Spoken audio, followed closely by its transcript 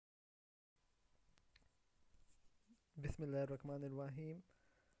Bismillahirrahmanirrahim.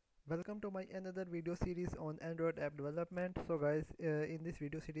 Welcome to my another video series on Android app development. So guys, in this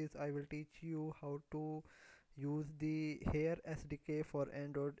video series I will teach you how to use the Here SDK for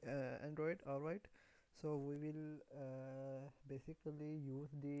Android. Alright, so we will basically use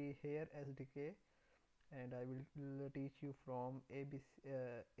the Here SDK, and I will teach you from A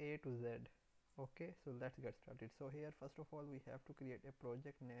to Z. Okay, so let's get started. So here, first of all, we have to create a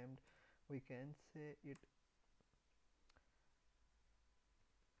project named, we can say it,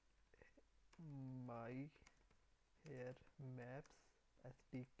 my Here Maps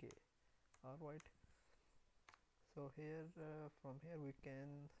SDK. Alright, so here from here we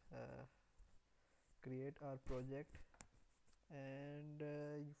can create our project, and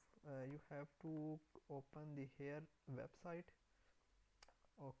you have to open the Here website.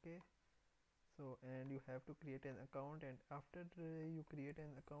 Okay, so and you have to create an account, and after you create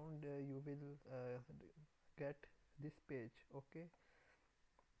an account, you will get this page. Okay,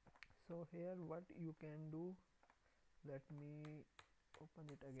 so here what you can do, let me open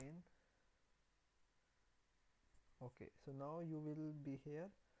it again. Okay, so now you will be here,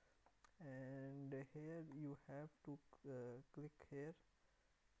 and here you have to click here,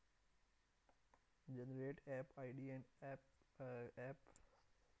 generate app id and app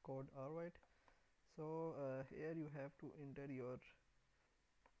code. All right, so here you have to enter your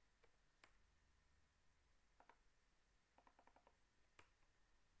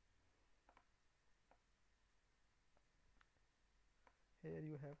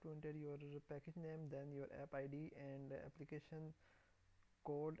package name, then your app id and application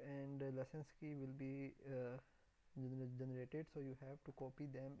code, and license key will be generated, so you have to copy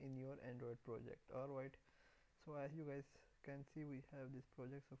them in your Android project. All right, so as you guys can see, we have this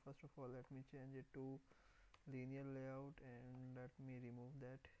project. So first of all, let me change it to linear layout, and let me remove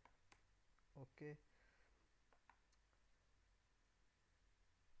that. Okay,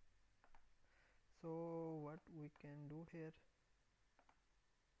 so what we can do here,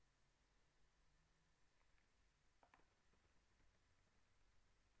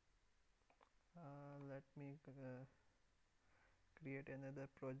 let me create another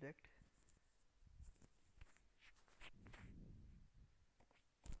project.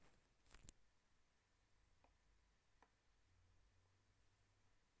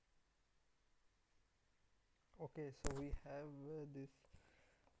 Okay, so we have this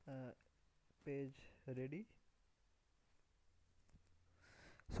uh, page ready.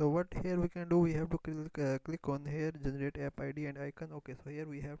 So what here we can do, we have to click on here, generate app id and icon. Okay, so here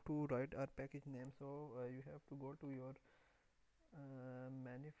we have to write our package name. So you have to go to your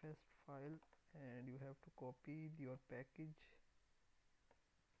manifest file, and you have to copy your package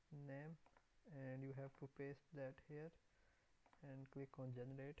name, and you have to paste that here and click on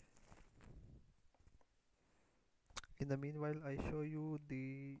generate. In the meanwhile, I show you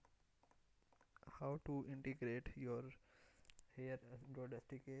the how to integrate your Here Android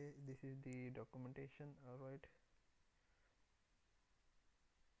SDK. This is the documentation. Alright,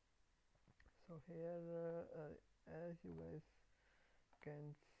 so here as you guys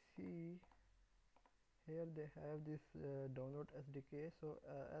can see, here they have this download SDK. So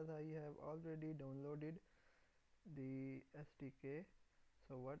as I have already downloaded the SDK,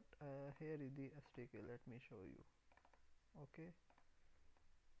 so what here is the SDK, let me show you. Okay,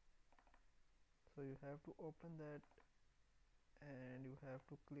 so you have to open that, and you have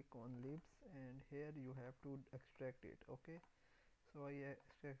to click on libs, and here you have to extract it. Okay, so I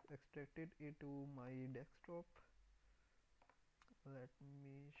extracted it to my desktop. Let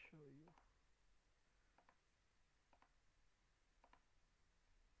me show you.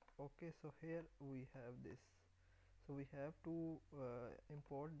 Okay, so here we have this. So we have to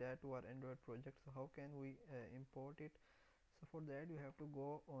import that to our Android project. So how can we import it? So for that, you have to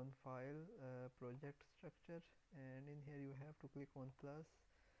go on file, project structure, and in here you have to click on plus,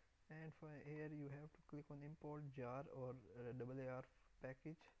 and for here you have to click on import jar or AAR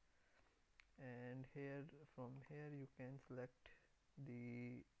package, and here from here you can select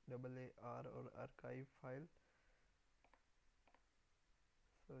the AAR or archive file.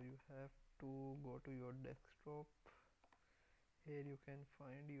 So you have to go to your desktop. Here you can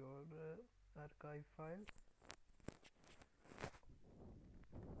find your archive file.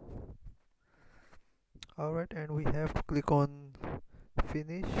 Alright, and we have to click on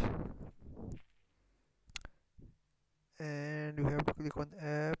finish, and you have to click on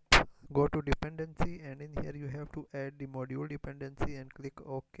app, go to dependency, and in here you have to add the module dependency and click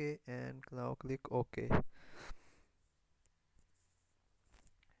OK, and now click OK.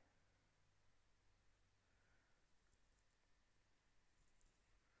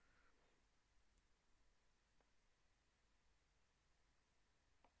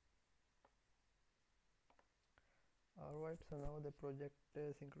 Alright, so now the project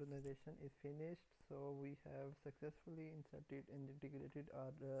synchronization is finished. So we have successfully inserted and integrated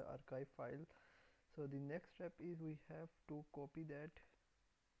our archive file. So the next step is we have to copy that,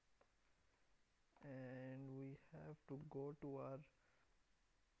 and we have to go to our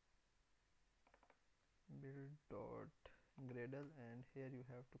build.gradle, and here you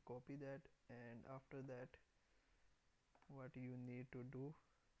have to copy that. And after that, what you need to do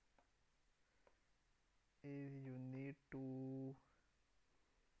is you need to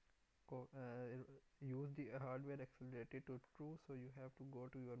use the hardware accelerated to true. So you have to go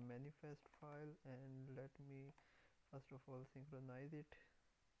to your manifest file, and let me first of all synchronize it.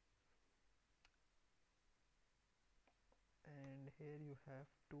 And here you have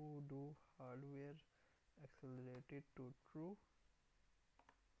to do hardware accelerated to true.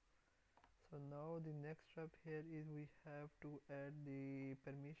 So now the next step here is we have to add the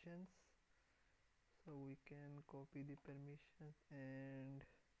permissions. So we can copy the permissions and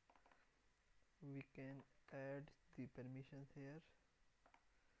we can add the permissions here.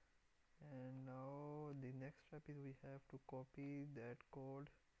 And now the next step is we have to copy that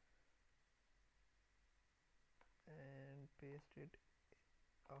code and paste it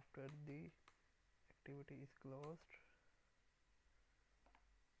after the activity is closed.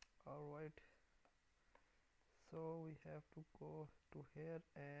 Alright, so we have to go to here,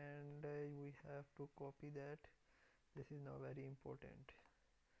 and we have to copy that. This is now very important.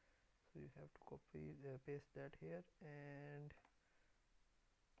 So you have to copy paste that here, and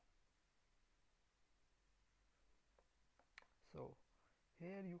so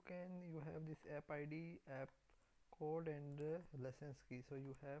here you have this app id, app code, and license key. So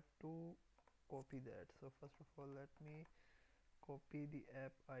you have to copy that. So first of all, let me copy the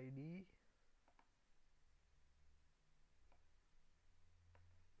app id.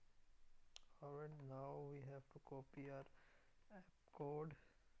 Alright, now we have to copy our app code,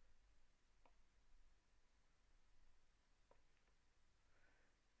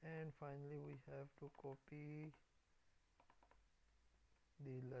 and finally we have to copy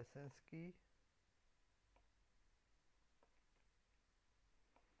the license key.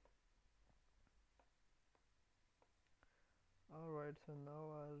 Alright, so now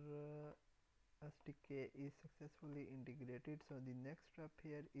our SDK is successfully integrated. So the next step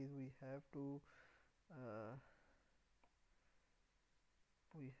here is we have to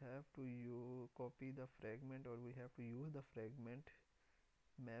copy the fragment, or we have to use the fragment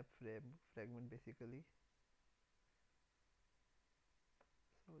fragment basically.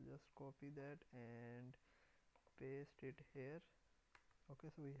 So just copy that and paste it here. Okay,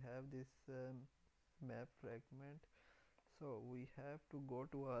 so we have this map fragment. So we have to go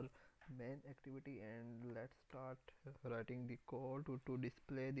to our main activity, and let's start writing the code to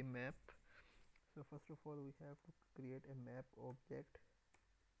display the map. So first of all, we have to create a map object.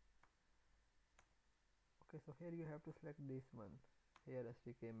 Okay, so here you have to select this one here,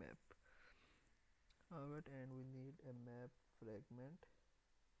 SDK map. Alright, and we need a map fragment.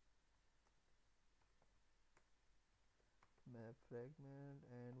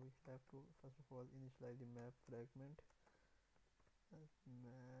 And we have to first of all initialize the map fragment as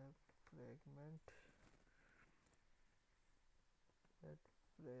map fragment at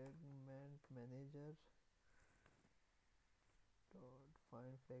fragment manager dot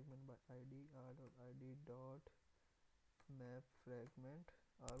find fragment by id r.id dot map fragment.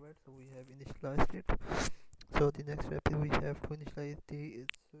 Alright, so we have initialized it. So the next step is we have to initialize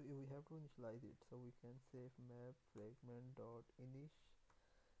it. So we can save map fragment dot init,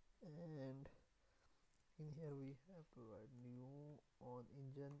 and in here we have to write new on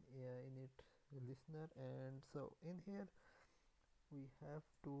engine init listener. And so in here we have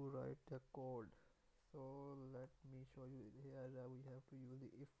to write the code. So let me show you here. We have to use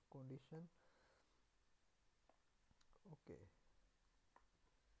the if condition. Okay,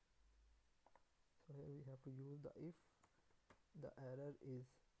 so here we have to use the if the error is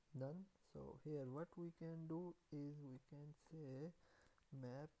none. So here what we can do is we can say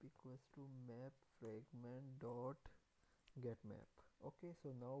map equals to map fragment dot get map. Okay,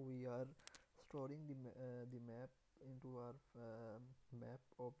 so now we are storing the map into our map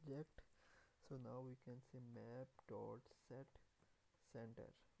object. So now we can say map dot set center.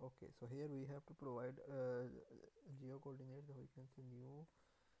 Okay, so here we have to provide geo coordinate. So we can say new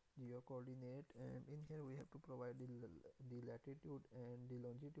geo coordinate, and in here we have to provide the latitude and the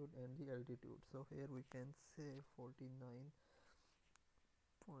longitude and the altitude. So here we can say 49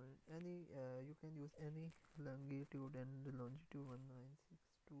 point any you can use any longitude and the longitude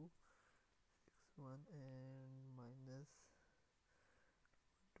 196261 and minus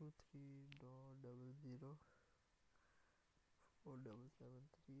 23.00.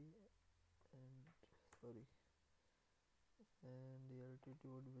 4773 and sorry, and the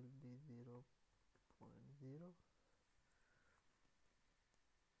altitude will be 0.0.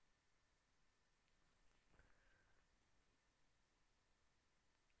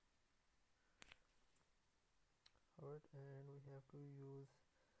 Alright, and we have to use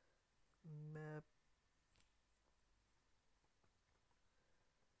map.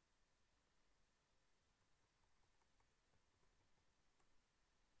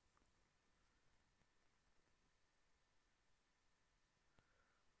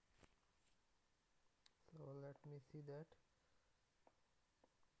 So let me see that.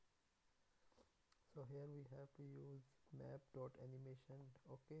 So here we have to use map.animation.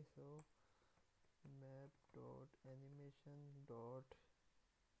 Okay, so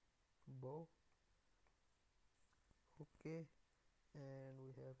map.animation.bow. Okay, and we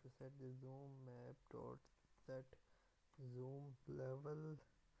have to set the zoom, map.set zoom level,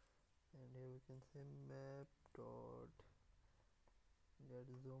 and here we can say map.get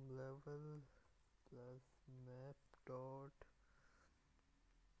zoom level plus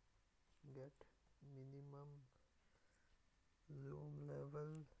map.get minimum zoom level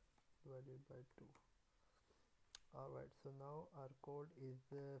divided by 2. Alright, so now our code is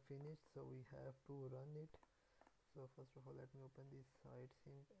finished, so we have to run it. So first of all, let me open this site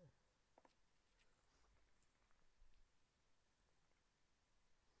sync.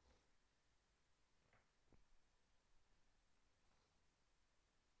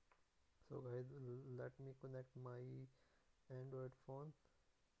 So guys, let me connect my Android phone.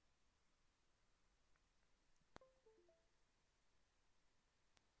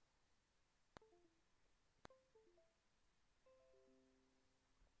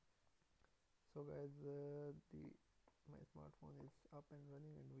 So guys, my smartphone is up and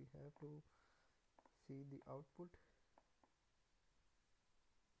running, and we have to see the output.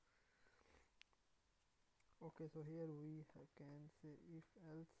 Okay, so here we can say if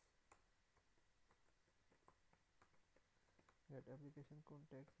else get application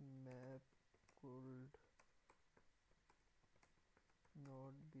context map could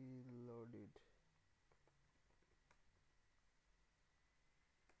not be loaded.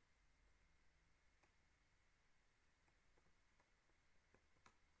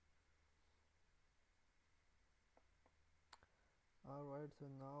 Alright, so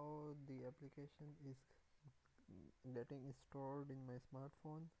now the application is getting stored in my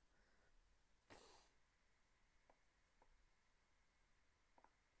smartphone.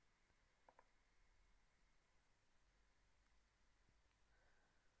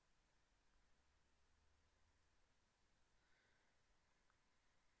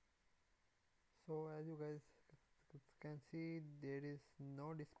 So as you guys can see, there is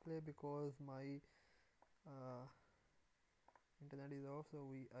no display because my uh, internet is off.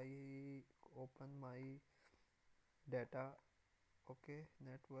 So I open my data, okay,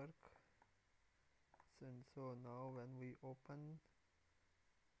 network. So now when we open,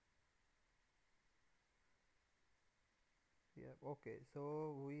 yeah, okay,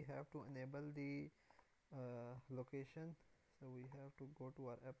 so we have to enable the location. So we have to go to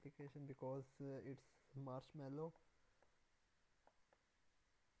our application because it's marshmallow.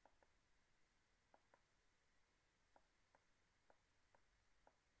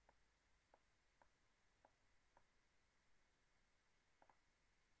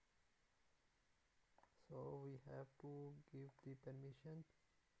 So we have to give the permission.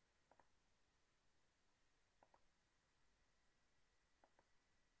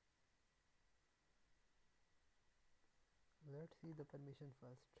 Let's see the permission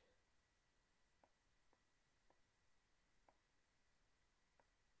first.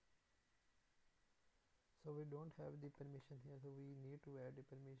 So we don't have the permission here, so we need to add the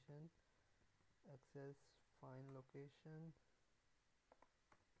permission. Access find location,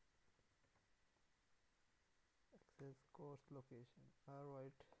 access course location.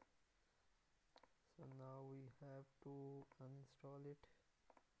 Alright, so now we have to uninstall it,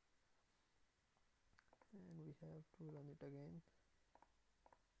 and we have to run it again.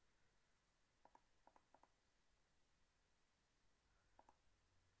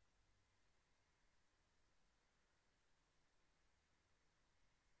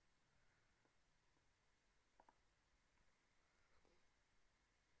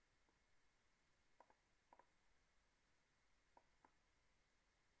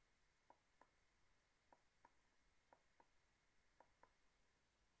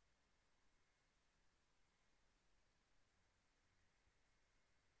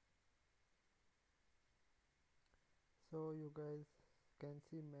 So you guys can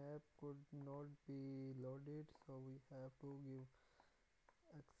see map could not be loaded, so we have to give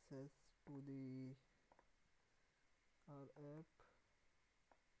access to the our app.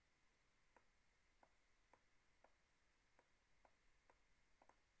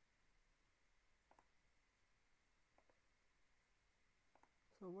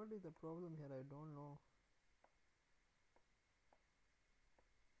 So what is the problem here? I don't know.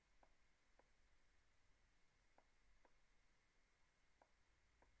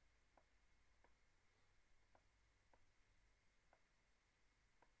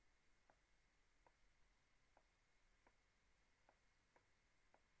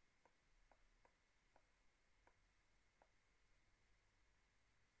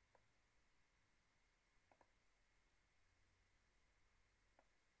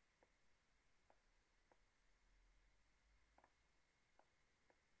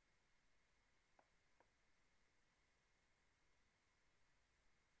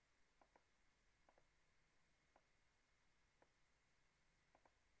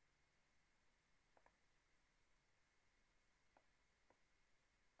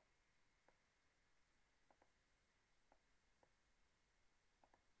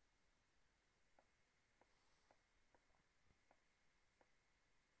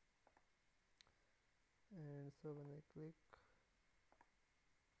 And so when I click,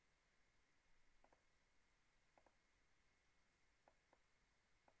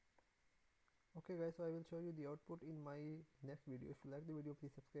 okay guys, so I will show you the output in my next video. If you like the video,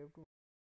 please subscribe to